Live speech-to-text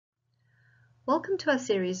Welcome to our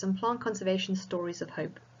series on plant conservation stories of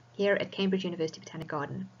hope here at Cambridge University Botanic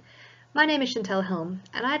Garden. My name is Chantal Helm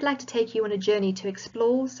and I'd like to take you on a journey to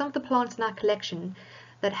explore some of the plants in our collection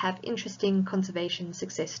that have interesting conservation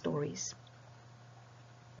success stories.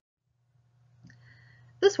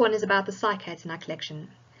 This one is about the cycads in our collection.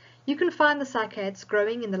 You can find the cycads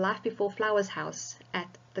growing in the Life Before Flowers house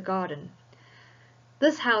at the garden.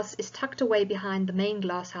 This house is tucked away behind the main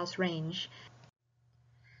glasshouse range.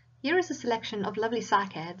 Here is a selection of lovely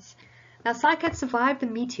cycads. Now, cycads survived the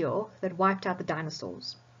meteor that wiped out the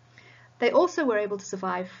dinosaurs. They also were able to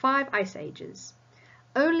survive 5 ice ages,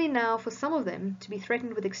 only now for some of them to be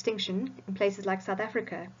threatened with extinction in places like South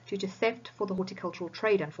Africa due to theft for the horticultural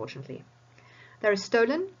trade, unfortunately. They are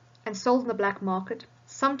stolen and sold in the black market,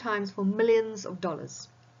 sometimes for millions of dollars.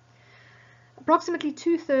 Approximately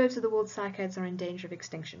 2/3 of the world's cycads are in danger of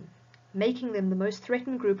extinction, making them the most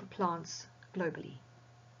threatened group of plants globally.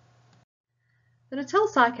 The Natal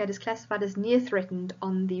cycad is classified as near threatened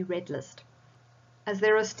on the red list, as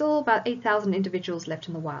there are still about 8,000 individuals left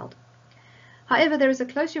in the wild. However, there is a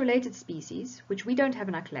closely related species, which we don't have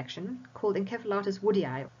in our collection, called Encephalartus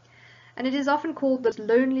woodii, and it is often called the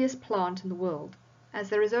loneliest plant in the world, as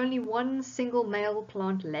there is only one single male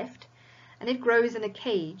plant left, and it grows in a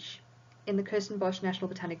cage in the Kirstenbosch National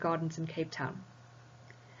Botanic Gardens in Cape Town.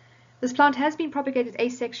 This plant has been propagated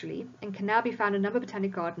asexually and can now be found in a number of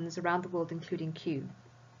botanic gardens around the world, including Kew.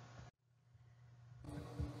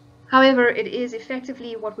 However, it is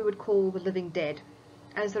effectively what we would call the living dead,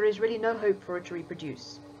 as there is really no hope for it to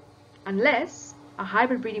reproduce, unless a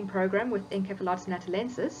hybrid breeding program with Encephalartus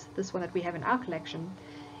natalensis, this one that we have in our collection,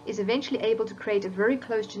 is eventually able to create a very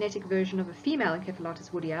close genetic version of a female Encephalartus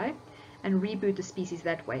woodii and reboot the species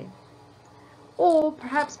that way. Or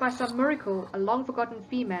perhaps by some miracle, a long-forgotten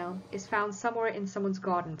female is found somewhere in someone's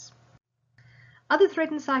gardens. Other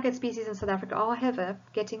threatened cycad species in South Africa are, however,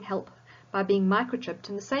 getting help by being microchipped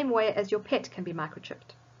in the same way as your pet can be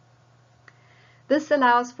microchipped. This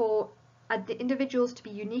allows for individuals to be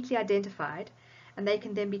uniquely identified, and they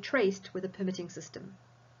can then be traced with a permitting system.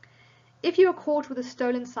 If you are caught with a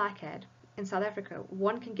stolen cycad in South Africa,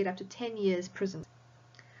 one can get up to 10 years prison.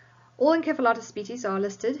 All Encephalartus species are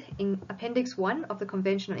listed in Appendix 1 of the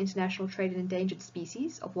Convention on International Trade in Endangered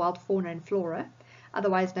Species of Wild Fauna and Flora,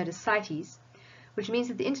 otherwise known as CITES, which means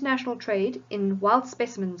that the international trade in wild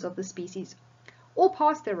specimens of the species, or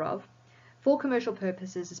parts thereof, for commercial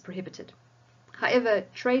purposes is prohibited. However,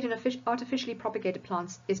 trade in artificially propagated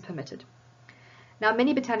plants is permitted. Now,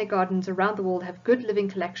 many botanic gardens around the world have good living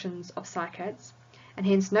collections of cycads, and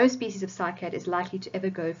hence no species of cycad is likely to ever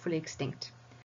go fully extinct.